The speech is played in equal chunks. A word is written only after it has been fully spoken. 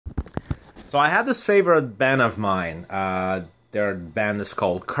So I have this favorite band of mine. Their band is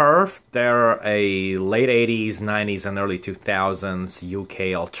called Curve. They're a late 80s, 90s, and early 2000s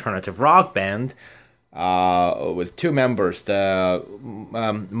UK alternative rock band with two members, the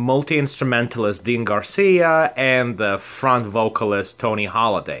multi-instrumentalist Dean Garcia and the front vocalist Tony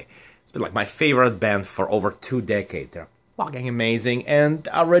Holiday. It's been like my favorite band for over 2 decades. They're fucking amazing and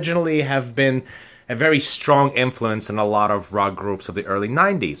originally have been a very strong influence in a lot of rock groups of the early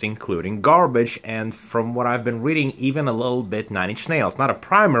 90s, including Garbage, and from what I've been reading, even a little bit Nine Inch Nails. Not a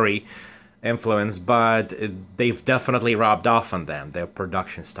primary influence, but they've definitely rubbed off on them, their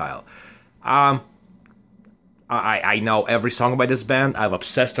production style. I know every song by this band. I've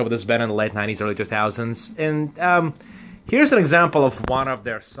obsessed over this band in the late 90s, early 2000s, and here's an example of one of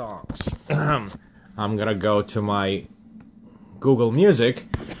their songs. I'm gonna go to my Google Music,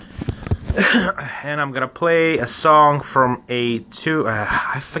 and I'm gonna play a song from I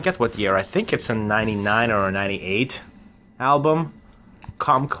forget what year, I think it's a 99 or a 98 album,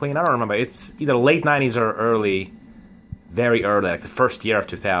 Come Clean, I don't remember, it's either late 90s or early, very early, like the first year of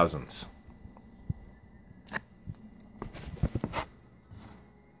 2000s.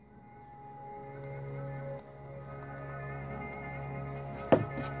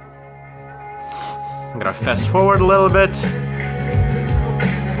 I'm gonna fast forward a little bit.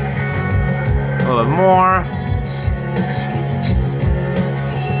 A little bit more.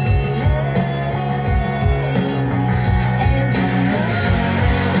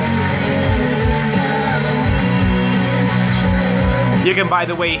 You can, by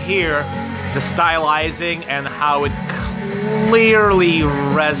the way, hear the stylizing and how it clearly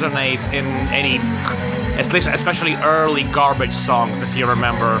resonates in any, especially early Garbage songs, if you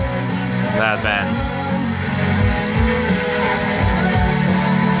remember that band.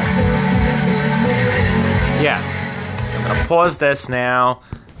 Yeah, I'm gonna pause this now.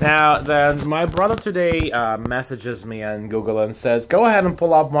 Now, my brother today messages me on Google and says, go ahead and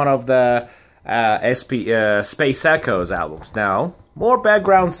pull up one of the Space ECO's albums. Now, more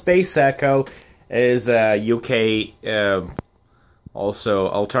background, Space ECO is a UK, also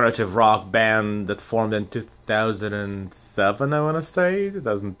alternative rock band that formed in 2007, I want to say,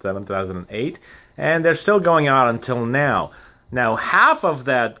 2007, 2008, and they're still going on until now. Now, half of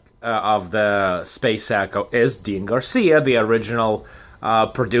that of the Space ECO is Dean Garcia, the original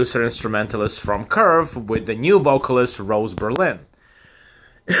producer instrumentalist from Curve, with the new vocalist Rose Berlin.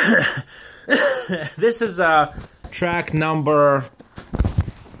 This is track number,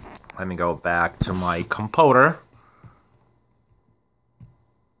 let me go back to my computer,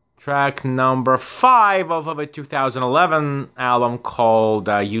 track number 5 of a 2011 album called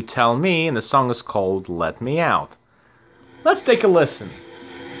You Tell Me, and the song is called Let Me Out. Let's take a listen.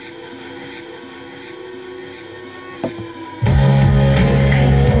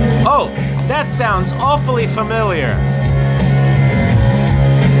 Oh, that sounds awfully familiar.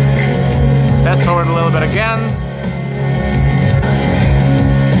 Fast forward a little bit again.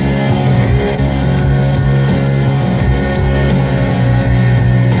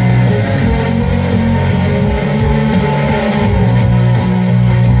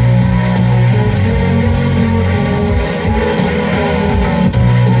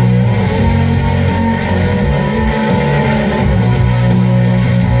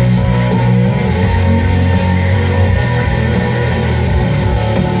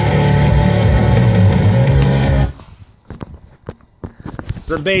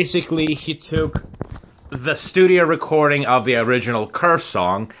 So basically, he took the studio recording of the original Curve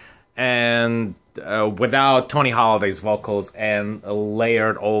song and without Tony Holiday's vocals and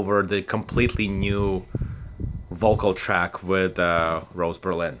layered over the completely new vocal track with Rose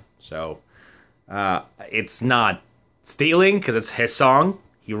Berlin. So it's not stealing because it's his song.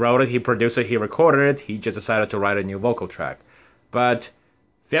 He wrote it, he produced it, he recorded it. He just decided to write a new vocal track. But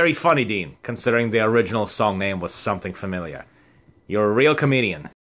very funny, Dean, considering the original song name was something familiar. You're a real comedian.